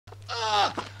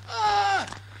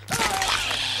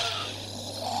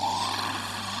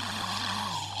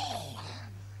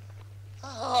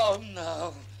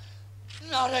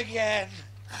again.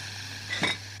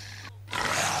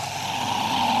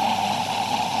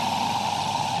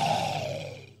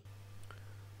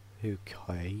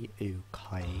 Okay,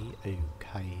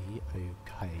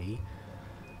 okay.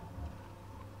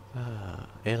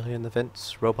 Alien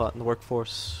events, robot in the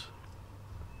workforce.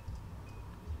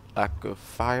 Lack of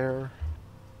fire.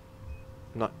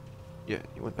 Not. Yeah,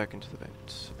 you went back into the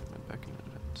vents. Went back into the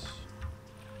vents.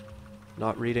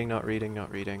 Not reading.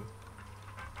 Maintenance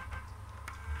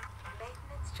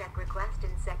check request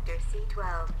in Sector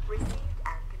C12. Received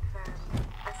and confirmed.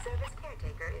 A service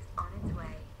caretaker is on its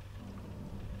way.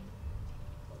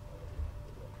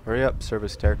 Hurry up,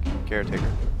 service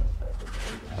caretaker.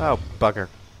 Oh, bugger.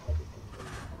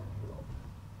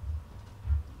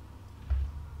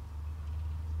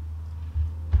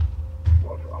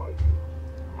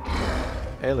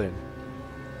 Alien.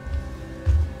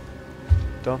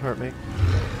 Don't hurt me.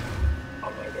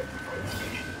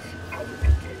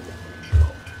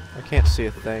 I can't see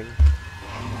a thing.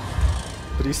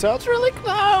 But he sounds really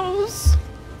close!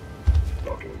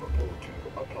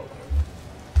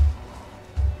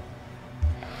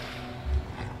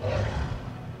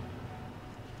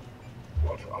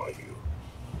 What are you?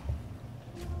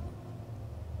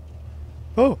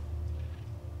 Oh!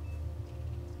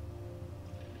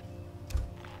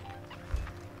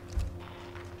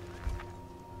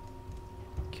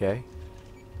 Okay.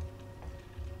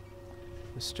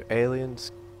 Mr.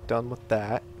 Alien's done with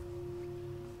that.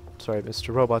 Sorry,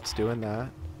 Mr. Robot's doing that.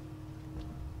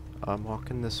 I'm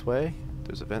walking this way.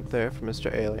 There's a vent there for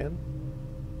Mr. Alien.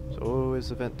 There's always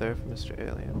a vent there for Mr.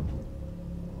 Alien.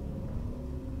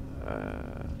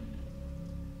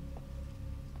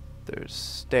 There's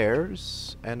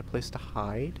stairs and a place to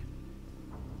hide.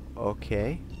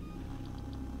 Okay.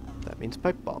 That means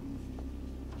pipe bomb.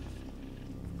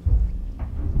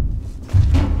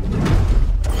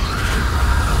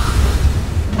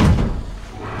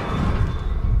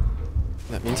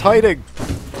 That means hiding!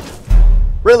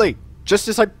 Really? Just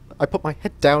as I put my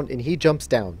head down and he jumps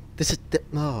down. This is the...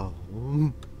 Oh.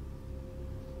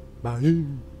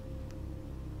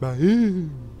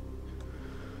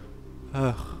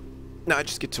 Ugh. Now I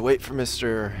just get to wait for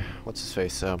Mr... What's his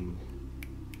face?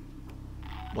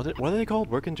 What are they called?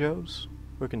 Working Joes?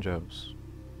 Working Joes.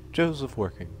 Joes of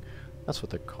Working. That's what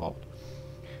they're called.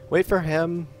 Wait for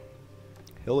him.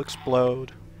 He'll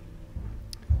explode.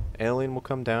 Alien will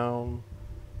come down.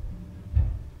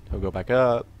 He'll go back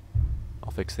up.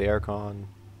 I'll fix the aircon.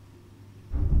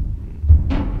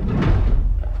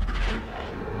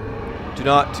 Do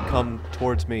not come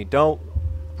towards me. Don't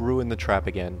ruin the trap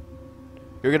again.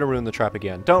 You're gonna ruin the trap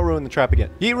again. Don't ruin the trap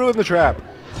again. He ruined the trap!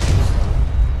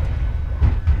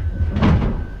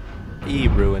 He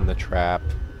ruined the trap.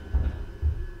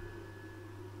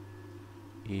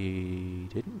 He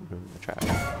didn't ruin the trap.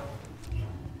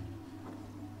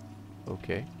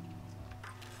 Okay.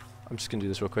 I'm just gonna do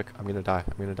this real quick. I'm gonna die.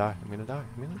 I'm gonna die. I'm gonna die.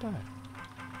 I'm gonna die.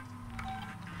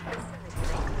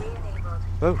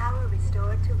 Oh. Power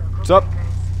restored to local What's up? breakers.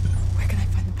 Where can I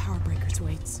find the power breakers,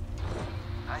 Waits?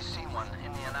 I see one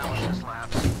in the analysis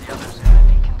labs, the others in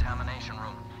the decontamination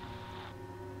room.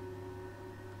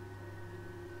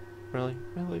 Really?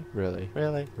 Really? Really?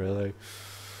 Really? Really?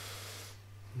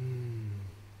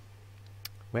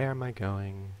 Where am I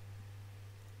going?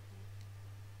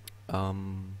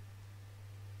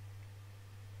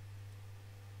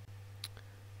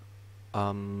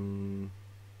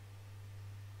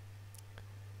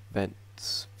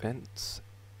 Vents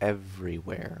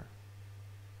everywhere.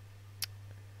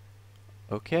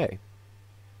 Okay.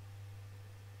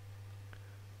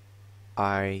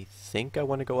 I think I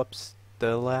want to go up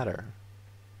the ladder.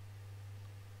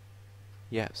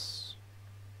 Yes.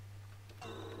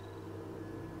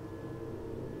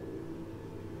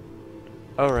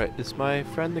 Alright, is my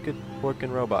friend the good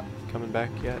working robot coming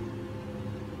back yet?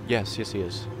 Yes, yes he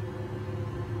is.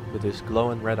 With his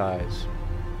glowing red eyes.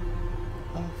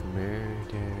 Of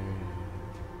murder.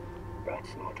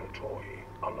 That's not a toy.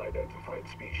 Unidentified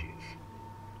species.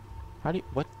 How do you...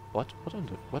 What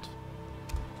under... What?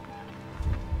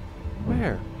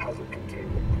 Where? Hazard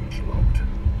containment breach locked.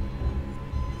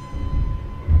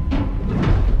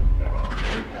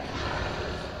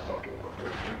 Docking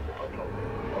report to Apollo.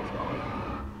 What's on?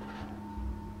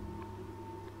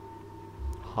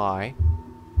 Hi.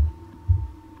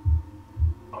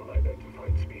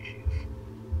 Unidentified species.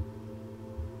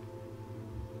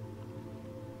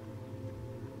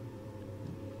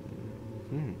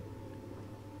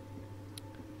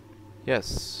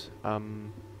 Yes, I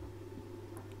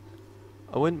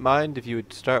wouldn't mind if you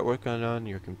would start working on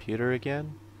your computer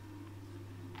again.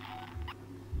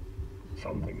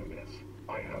 Something amiss.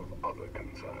 I have other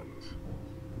concerns. concerns.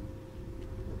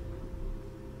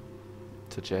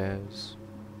 To Jazz.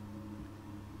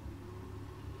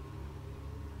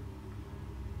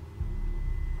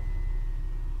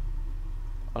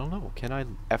 I don't know, can I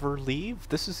ever leave?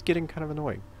 This is getting kind of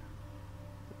annoying.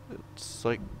 It's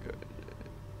like...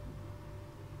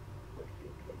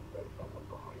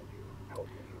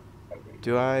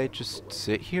 do I just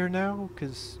sit here now?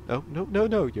 Cause... oh, no, no,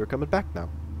 no, you're coming back now.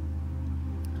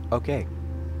 Okay.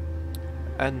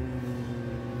 And...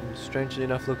 strangely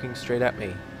enough looking straight at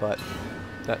me, but...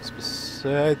 that's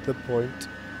beside the point.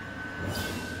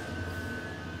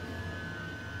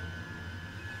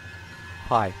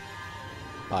 Hi.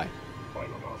 Hi. Why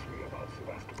not ask me about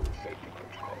Sevastopol's safety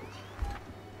protocols?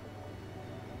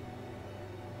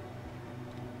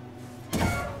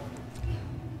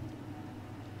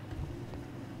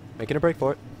 Making a break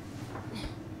for it.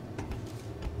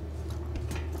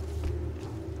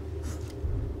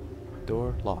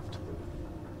 Door locked.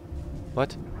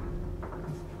 What?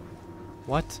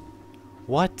 What?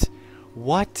 What?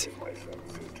 What? If my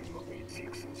services do not meet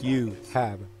Seegson's You standards,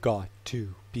 have got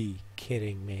to be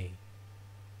kidding me.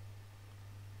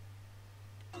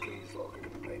 please log a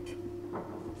complaint.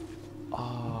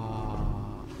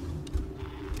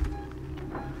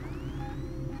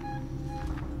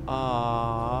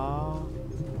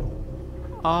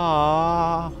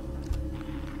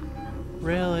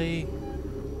 Really?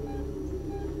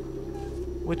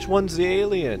 Which one's the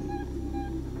alien?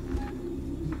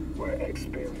 We're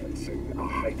experiencing a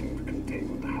heightened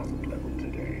containment hazard level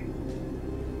today.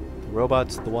 The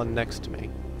robot's the one next to me.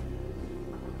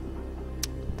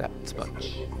 That's This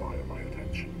much. could require my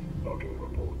attention. Logging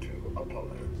report to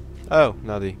Apollo. Oh,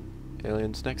 now the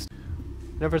alien's next.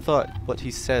 Never thought what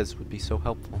he says would be so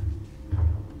helpful.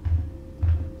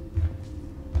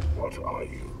 What are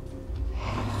you?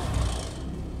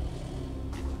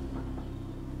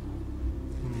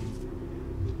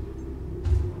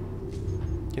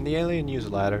 Can the alien use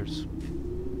ladders?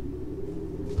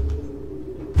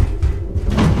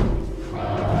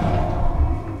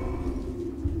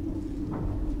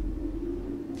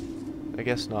 I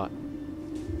guess not.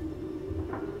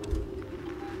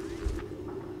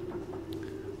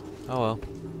 Oh well.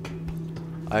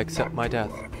 I accept my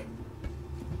death. Work.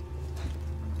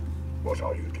 What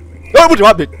are you doing here? Oh, what do you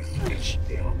want me? This is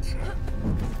the answer.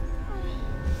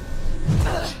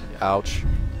 Ouch.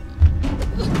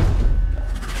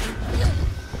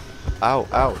 Ow,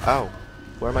 ow, ow.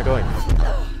 Where am I going?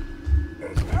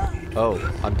 There's no need.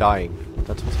 Oh, I'm dying.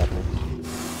 That's what's happening.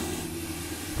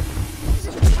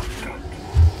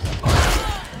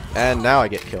 And now I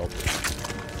get killed.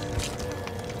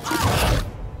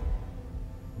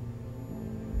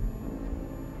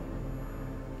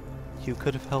 You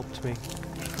could have helped me.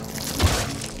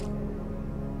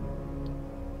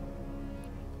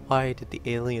 Why did the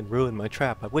alien ruin my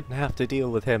trap? I wouldn't have to deal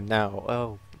with him now.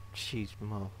 Oh, jeez,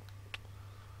 Mo.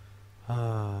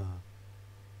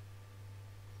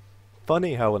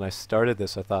 Funny how when I started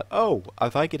this I thought, oh,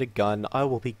 if I get a gun, I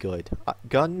will be good.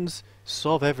 Guns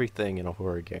solve everything in a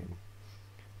horror game.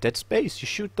 Dead Space, you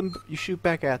shoot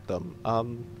back at them.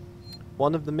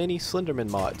 One of the mini Slenderman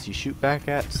mods, you shoot back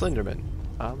at Slenderman.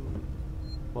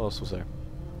 What else was there?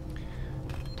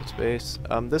 Dead Space.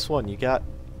 This one, you got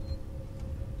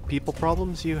people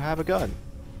problems, you have a gun.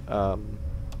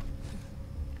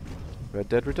 Red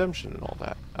Dead Redemption and all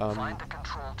that. Find the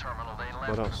control terminal they left what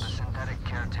with else? the synthetic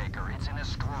caretaker. It's in a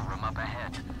storeroom up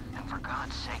ahead. And for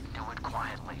God's sake, do it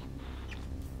quietly.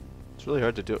 It's really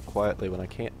hard to do it quietly when I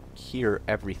can't hear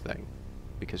everything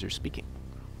because you're speaking.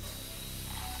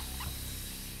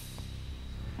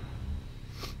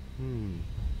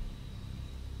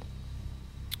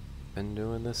 Been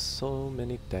doing this so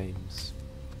many times.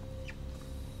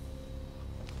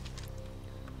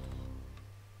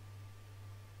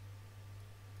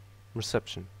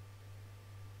 Reception.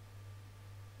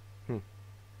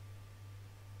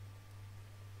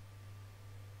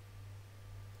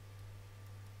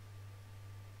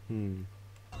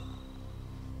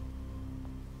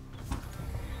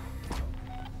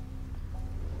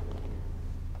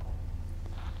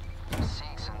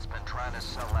 Seegson's been trying to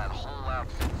sell that whole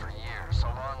outfit for years,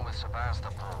 along with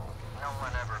Sevastopol. No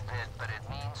one ever bid, but it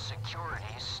means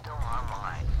security's still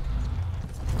online.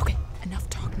 Okay, enough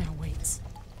talk now, Waits.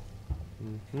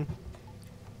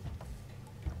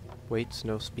 Waits,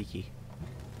 no speaky.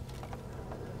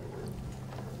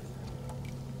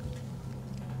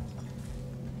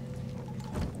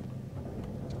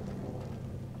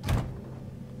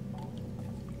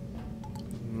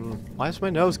 Why does my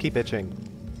nose keep itching?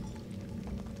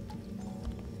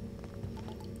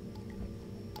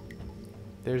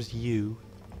 There's you.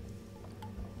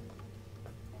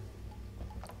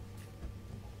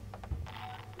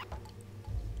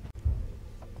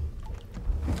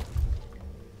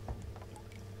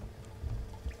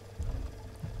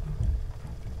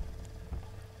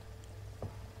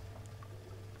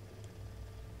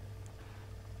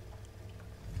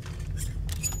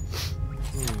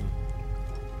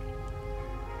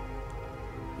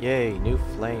 Yay, new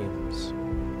flames.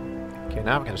 Okay,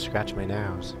 now I'm gonna scratch my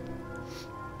nose.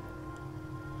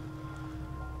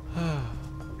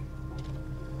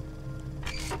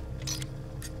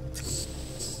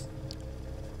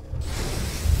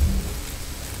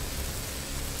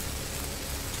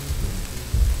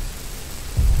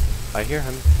 I hear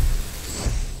him.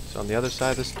 He's on the other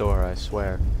side of this door, I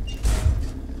swear.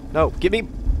 No, give me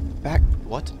back.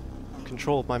 What?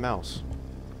 Control of my mouse.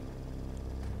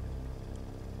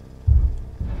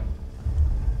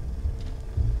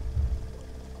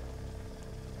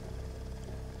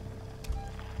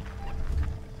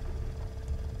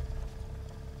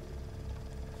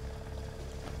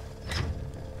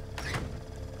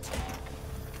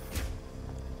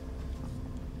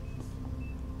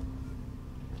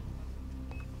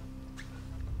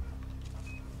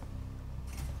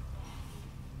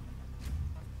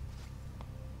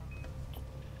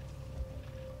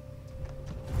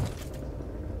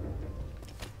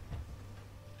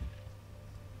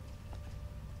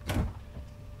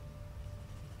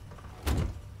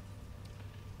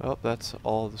 Well, that's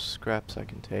all the scraps I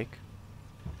can take.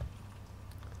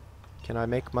 Can I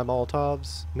make my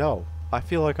Molotovs? No. I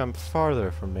feel like I'm farther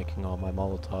from making all my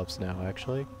Molotovs now,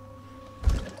 actually.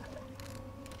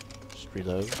 Just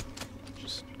reload.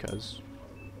 Just because.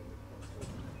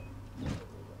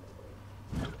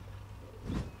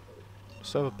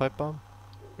 Still have a pipe bomb?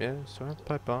 Yeah, still have a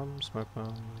pipe bomb, smoke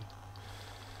bomb.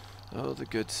 Oh, the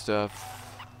good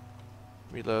stuff.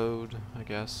 Reload, I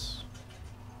guess.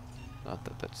 Not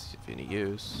that that's of any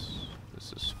use.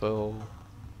 This is full.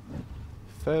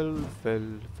 Full.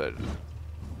 Maintenance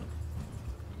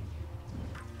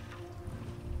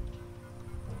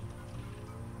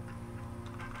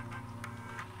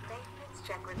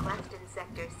check request in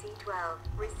Sector C12.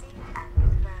 Received and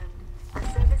confirmed. A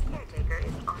service caretaker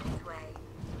is on its way.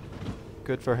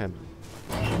 Good for him.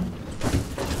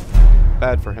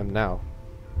 Bad for him now.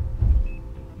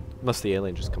 Unless the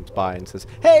alien just comes by and says,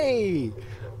 "Hey!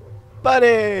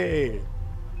 Buddy!"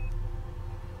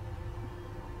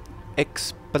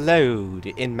 Explode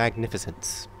in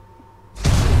magnificence.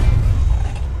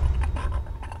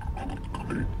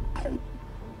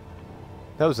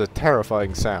 That was a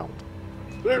terrifying sound.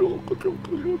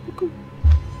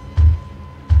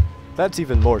 That's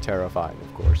even more terrifying,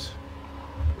 of course.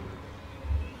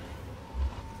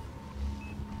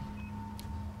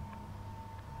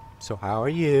 So how are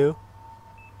you?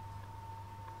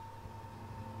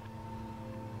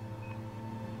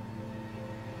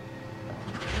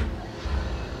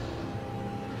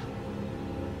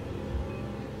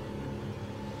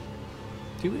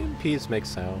 Do EMPs make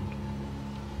sound?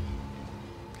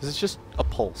 Because it's just a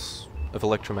pulse of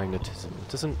electromagnetism. It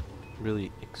doesn't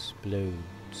really explode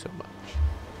so much.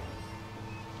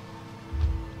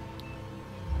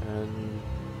 And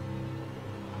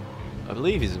I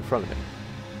believe he's in front of me.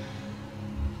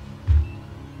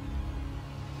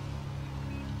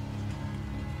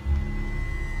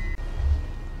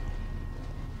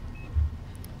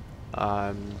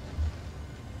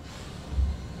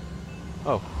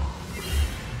 Oh.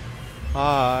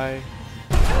 Hi.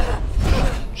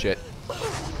 Shit.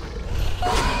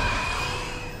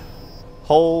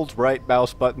 Hold right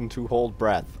mouse button to hold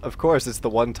breath. Of course, it's the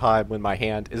one time when my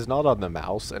hand is not on the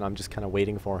mouse and I'm just kind of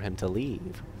waiting for him to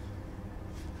leave.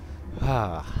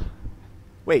 Ah.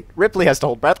 Wait, Ripley has to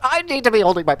hold breath. I need to be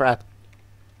holding my breath.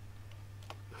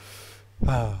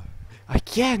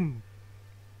 Again.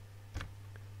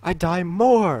 I die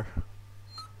more.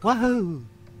 Wahoo.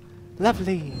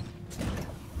 Lovely.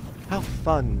 How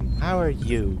fun. How are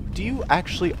you? Do you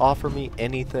actually offer me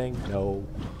anything? No.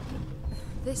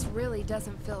 This really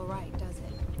doesn't feel right, does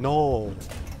it? No.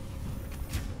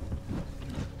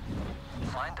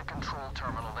 Find the control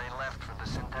terminal they left for the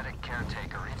synthetic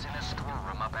caretaker. It's in a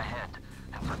storeroom up ahead.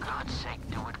 And for God's sake,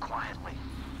 do it quietly.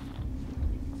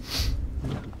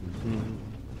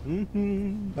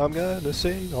 I'm gonna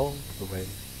sing all the way.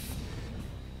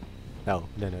 No.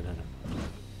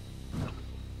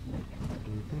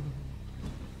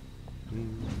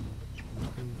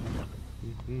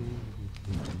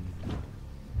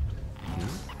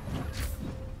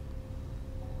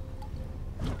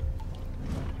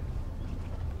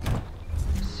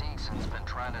 Seegson's been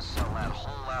trying to sell that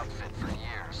whole outfit for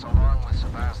years, along with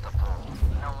Sevastopol.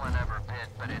 No one ever bid,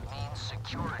 but it means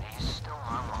security's still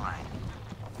online.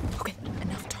 Okay,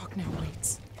 enough talk now,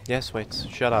 Waits. Yes, wait.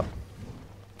 Shut up.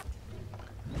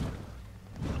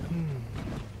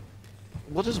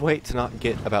 What does Waits not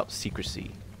get about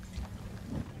secrecy?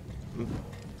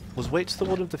 Was Waits the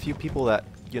one of the few people that,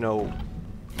 you know,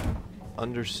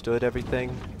 understood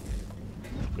everything?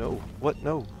 No. What?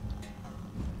 No.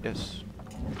 Yes.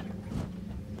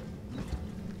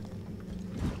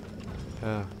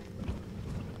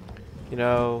 You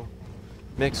know,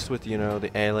 mixed with, you know,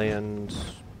 the aliens'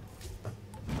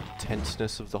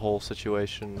 tenseness of the whole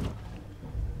situation.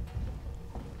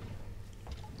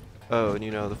 Oh, and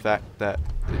you know, the fact that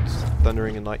it's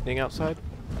thundering and lightning outside.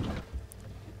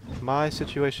 My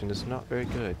situation is not very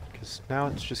good, because now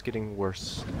it's just getting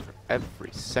worse for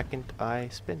every second I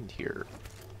spend here.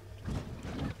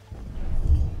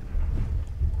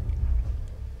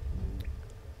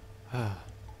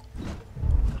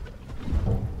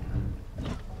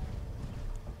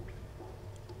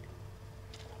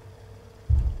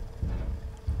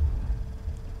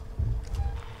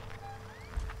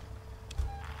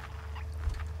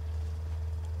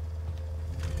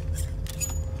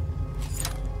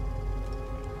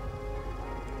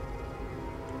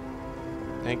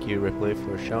 Thank you, Ripley,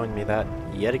 for showing me that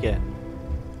yet again.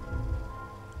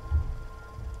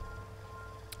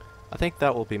 I think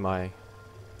that will be my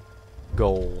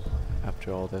goal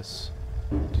after all this,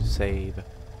 to save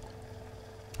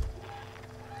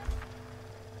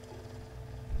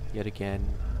yet again.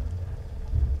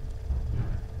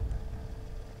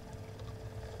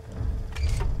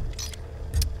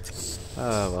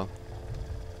 Oh well.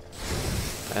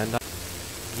 And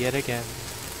yet again,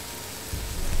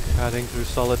 cutting through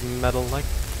solid metal like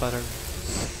butter.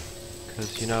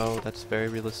 Because, you know, that's very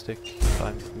realistic.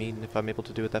 If I'm able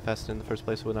to do it that fast in the first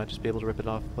place, wouldn't I just be able to rip it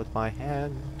off with my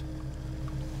hand?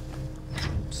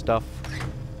 Stuff.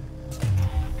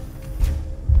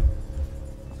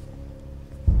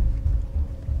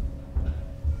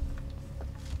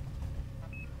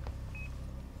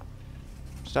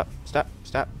 Stop, stop,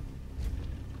 stop.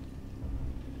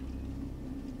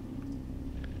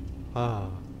 Ah.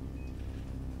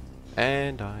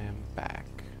 And I am back.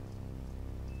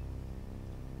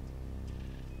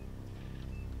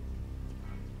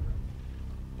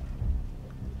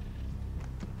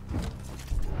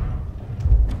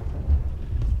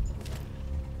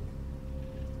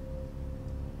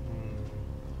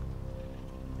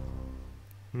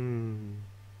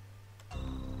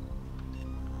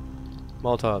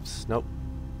 Molotovs. Nope.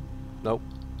 Nope.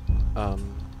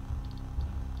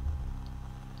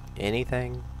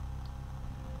 Anything?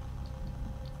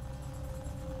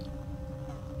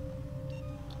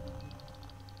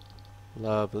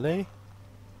 Lovely.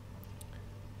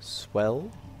 Swell.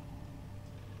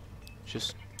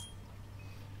 Just...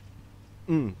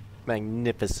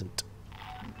 magnificent.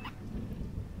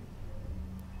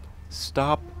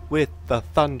 Stop with the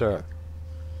thunder.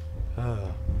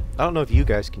 I don't know if you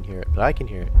guys can hear it, but I can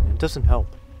hear it. It doesn't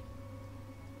help.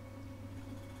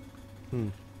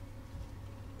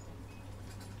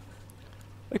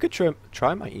 I could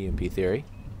try my EMP theory.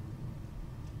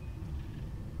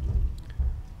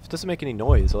 If it doesn't make any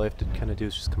noise, all I have to kind of do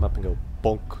is just come up and go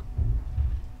bonk.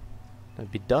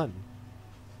 That'd be done.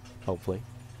 Hopefully.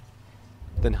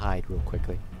 Then hide real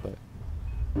quickly, but...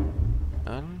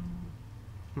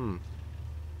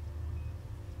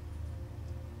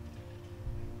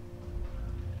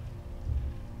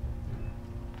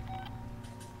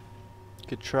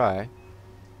 Could try.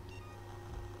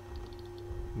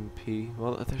 MP.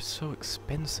 Well, they're so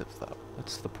expensive, though.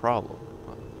 That's the problem.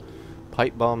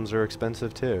 Pipe bombs are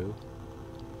expensive, too.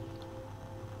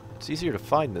 It's easier to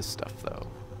find this stuff, though.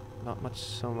 Not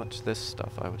so much this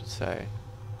stuff, I would say.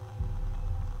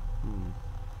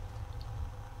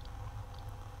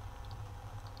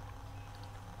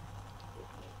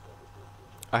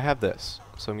 I have this,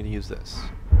 so I'm going to use this.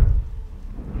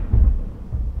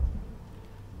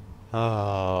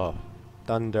 Oh,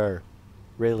 thunder.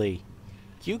 Really?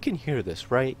 You can hear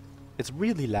this, right? It's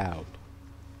really loud.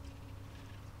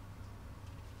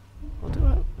 What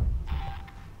do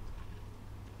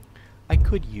I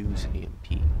could use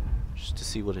EMP, just to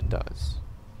see what it does.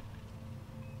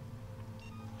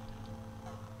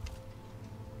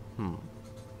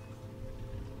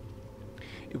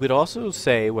 It would also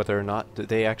say whether or not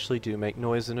they actually do make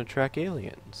noise and attract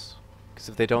aliens. Because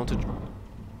if they don't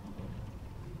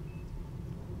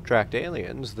attract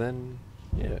aliens, then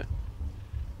yeah.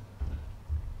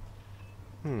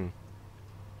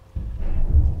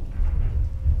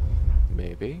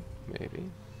 Maybe.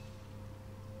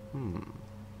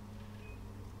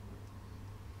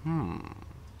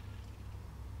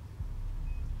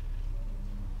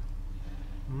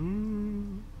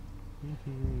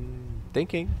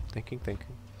 Thinking.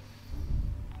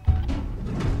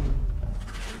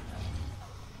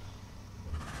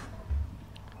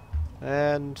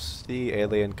 And the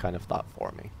alien kind of thought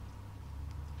for me.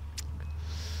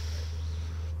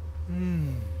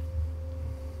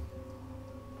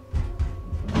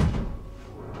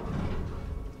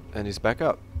 And he's back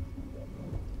up.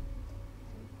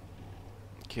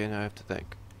 Okay, now I have to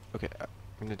think. Okay, I'm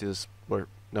gonna do this where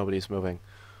nobody's moving.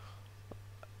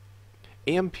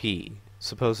 EMP,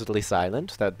 supposedly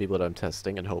silent. That'd be what I'm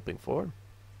testing and hoping for.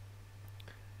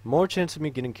 More chance of me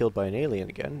getting killed by an alien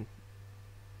again.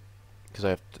 Because I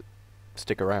have to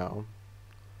stick around.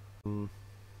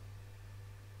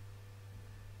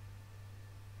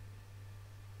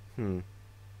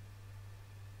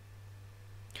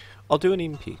 I'll do an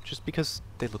EMP, just because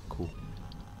they look cool.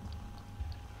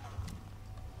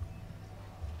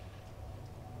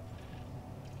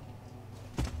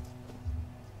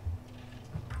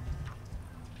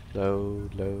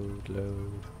 Load, load,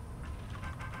 load.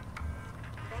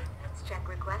 Maintenance check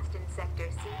request in Sector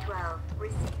C12.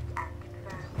 Received and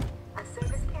confirmed. A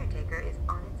service caretaker is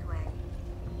on its way.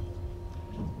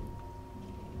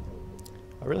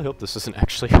 I really hope this doesn't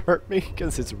actually hurt me,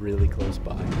 because it's really close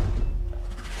by.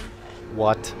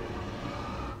 What?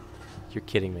 You're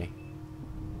kidding me.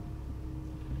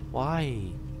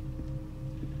 Why?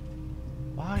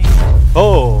 Why?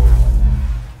 Oh!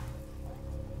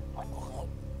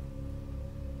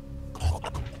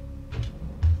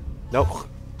 Nope.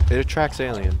 It attracts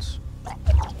aliens.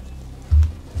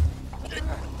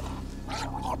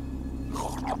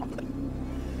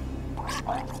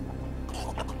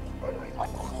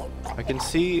 I can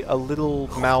see a little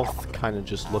mouth kind of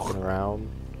just looking around.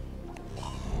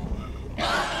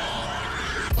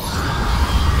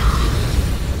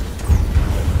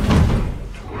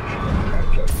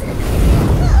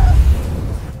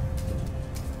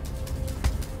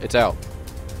 It's out.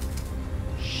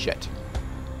 Shit.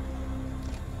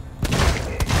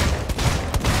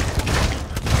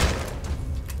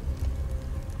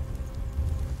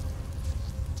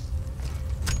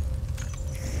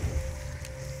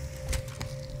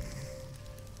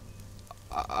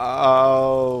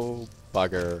 Oh,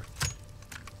 bugger.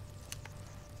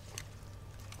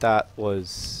 That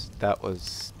was,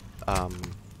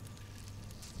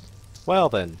 well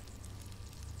then.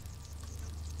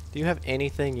 Do you have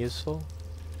anything useful?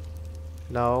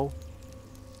 No?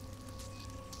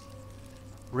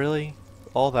 Really?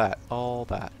 All that.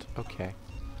 Okay.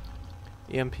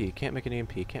 EMP. Can't make an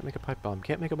EMP. Can't make a pipe bomb.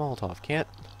 Can't make a Molotov. Can't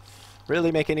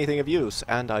really make anything of use.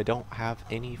 And I don't have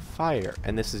any fire.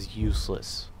 And this is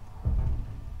useless.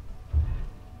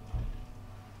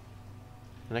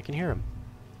 And I can hear him.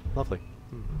 Lovely.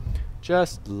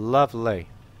 Just lovely.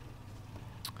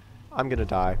 I'm gonna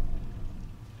die.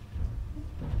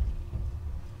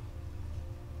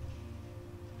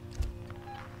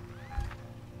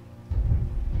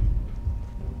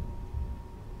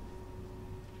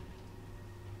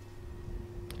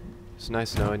 It's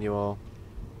nice knowing you all.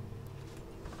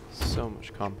 So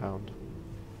much compound.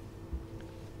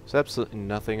 There's absolutely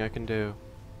nothing I can do.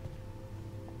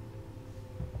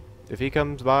 If he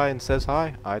comes by and says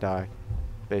hi, I die.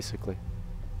 Basically.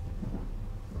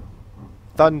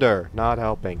 Thunder, not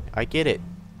helping. I get it.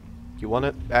 You want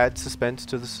to add suspense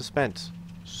to the suspense.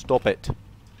 Stop it.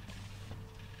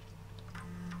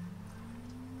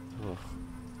 Ugh.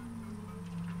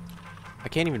 I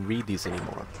can't even read these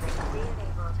anymore.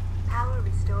 Re-enabled. Power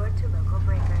restored to local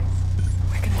breakers.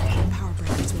 Where can I get power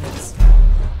breakers with?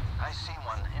 I see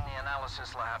one in the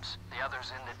analysis labs. The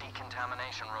other's in the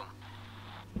decontamination room.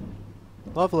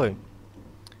 Lovely.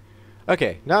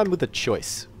 Okay, now I'm with a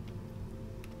choice.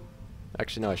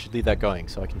 Actually, no, I should leave that going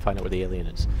so I can find out where the alien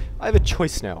is. I have a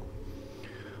choice now.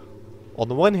 On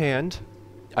the one hand,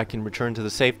 I can return to the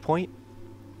save point,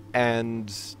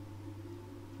 and...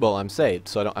 well, I'm saved,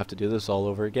 so I don't have to do this all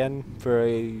over again for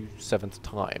a 7th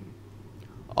time.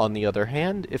 On the other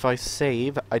hand, if I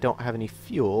save, I don't have any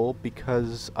fuel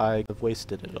because I have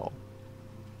wasted it all.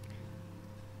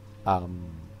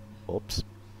 Oops.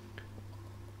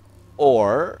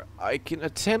 Or, I can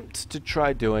attempt to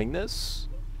try doing this,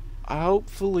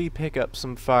 hopefully pick up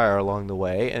some fire along the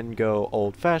way, and go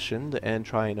old-fashioned and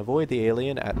try and avoid the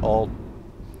alien at all...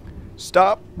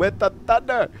 Stop with the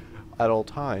thunder! At all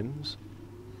times.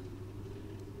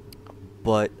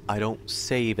 But I don't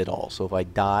save it all, so if I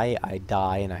die, I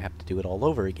die and I have to do it all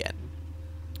over again.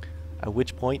 At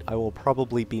which point, I will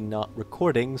probably be not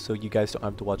recording, so you guys don't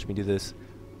have to watch me do this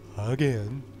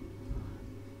again.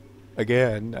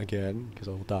 Again, because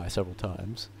I will die several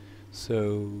times.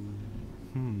 So,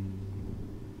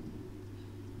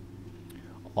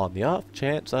 on the off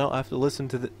chance, I don't have to listen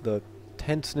to the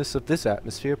tenseness of this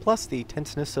atmosphere, plus the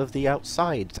tenseness of the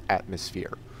outside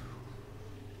atmosphere.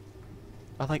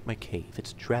 I like my cave,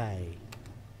 it's dry.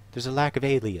 There's a lack of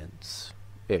aliens.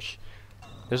 Ish.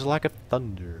 There's a lack of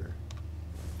thunder.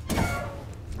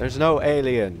 There's no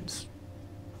aliens.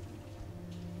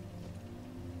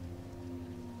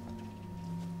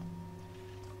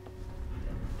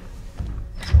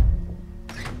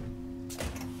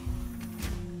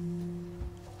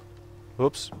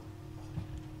 Oops.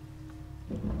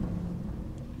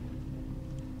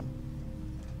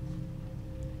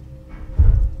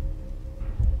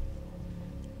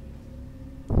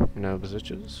 No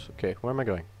positions. Okay, where am I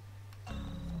going?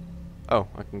 Oh,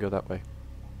 I can go that way.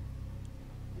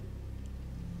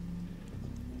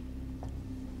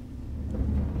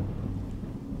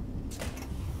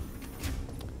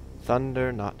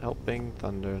 Thunder not helping,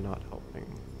 thunder not helping.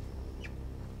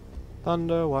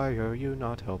 Thunder, why are you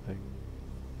not helping?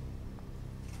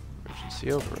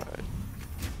 Emergency override.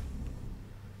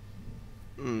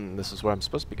 This is where I'm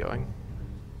supposed to be going.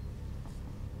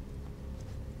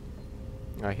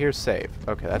 I hear save.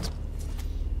 Okay, that's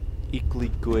equally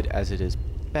good as it is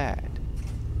bad.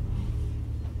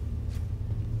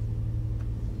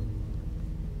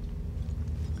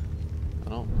 I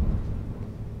don't.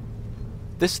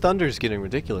 This thunder is getting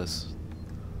ridiculous.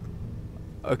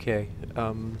 Okay,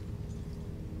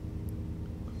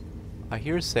 I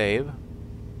hear save.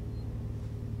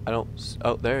 I don't.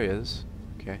 Oh, there he is.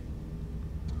 Okay.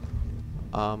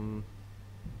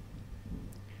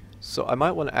 So I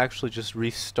might want to actually just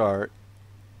restart.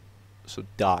 So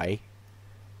die.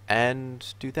 And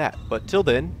do that. But till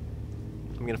then,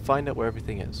 I'm gonna find out where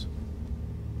everything is.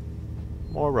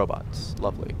 More robots.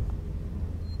 Lovely.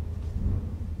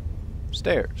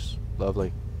 Stairs.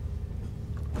 Lovely.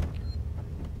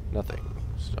 Nothing.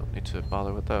 So don't need to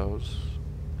bother with those.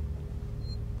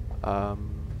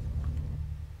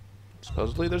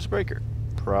 Supposedly there's a breaker.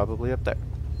 Probably up there.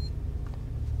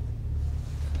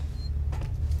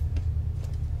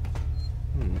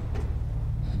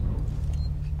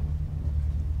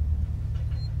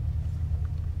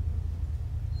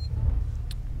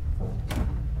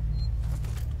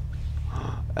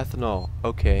 Ethanol.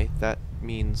 Okay, that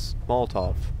means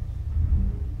Molotov.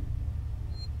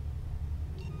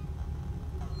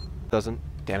 Doesn't.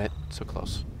 Damn it. So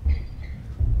close.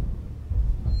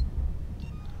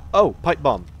 Oh, pipe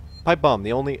bomb. Pipe bomb.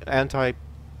 The only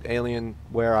anti-alien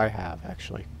wear I have,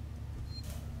 actually.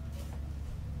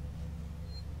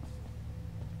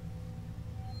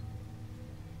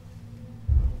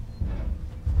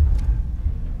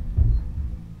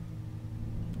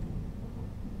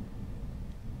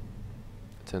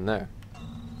 It's in there.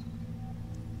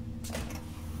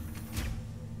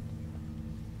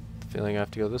 Feeling I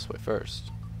have to go this way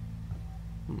first.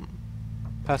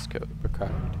 Passcode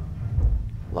required.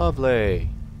 Lovely.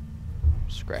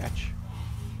 Scratch.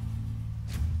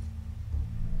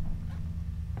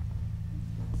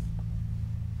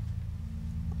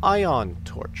 Ion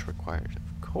torch required,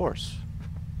 of course.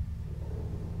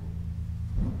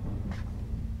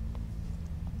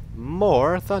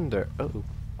 More thunder. Oh.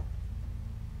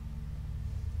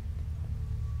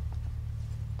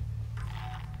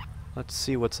 Let's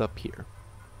see what's up here.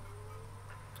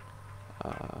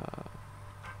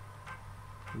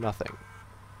 Nothing.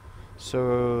 So,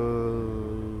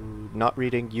 not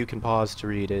reading. You can pause to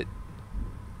read it.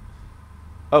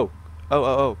 Oh.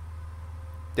 Oh.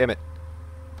 Damn it.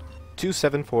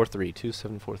 2743.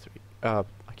 2743. I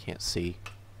can't see.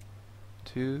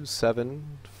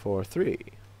 2743.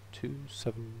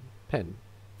 27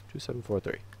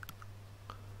 2743.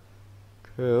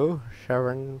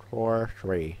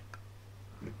 2743.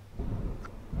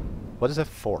 What is that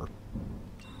for?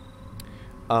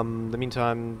 In the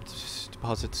meantime,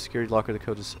 deposit security locker. The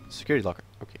code is security locker.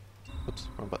 Okay. Oops,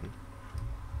 wrong button.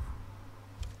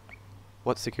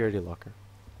 What security locker?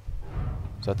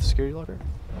 Is that the security locker?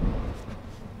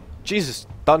 Jesus,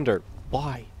 thunder.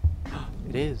 Why?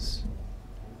 It is.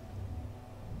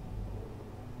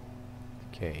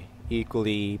 Okay.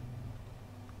 Equally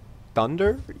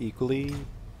thunder? Equally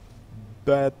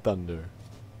bad thunder.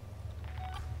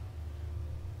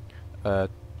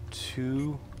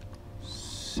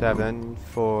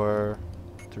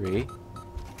 2743.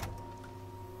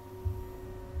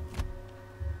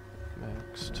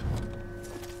 Next.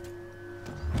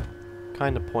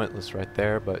 Kind of pointless right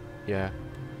there, but yeah.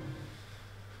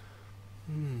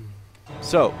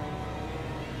 So.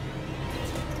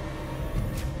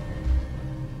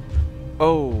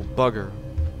 Oh, bugger.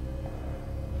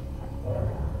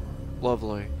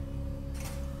 Lovely.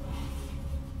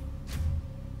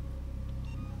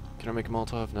 Can I make a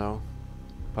Molotov? No.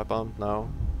 Pipe bomb? No.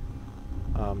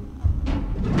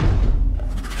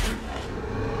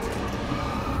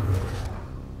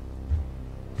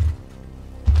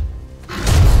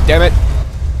 Damn it!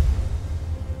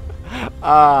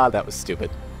 Ah, that was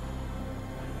stupid.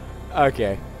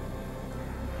 Okay.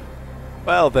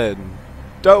 Well then.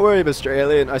 Don't worry, Mr.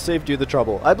 Alien. I saved you the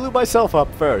trouble. I blew myself up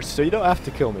first, so you don't have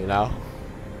to kill me now.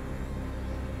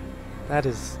 That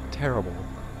is terrible.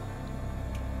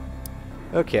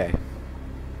 Okay.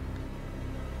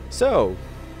 So,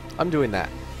 I'm doing that.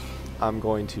 I'm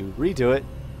going to redo it,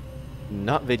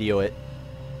 not video it,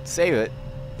 save it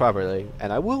properly,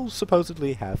 and I will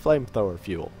supposedly have flamethrower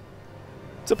fuel.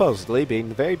 Supposedly being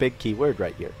the very big keyword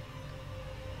right here.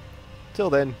 Till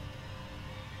then,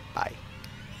 bye.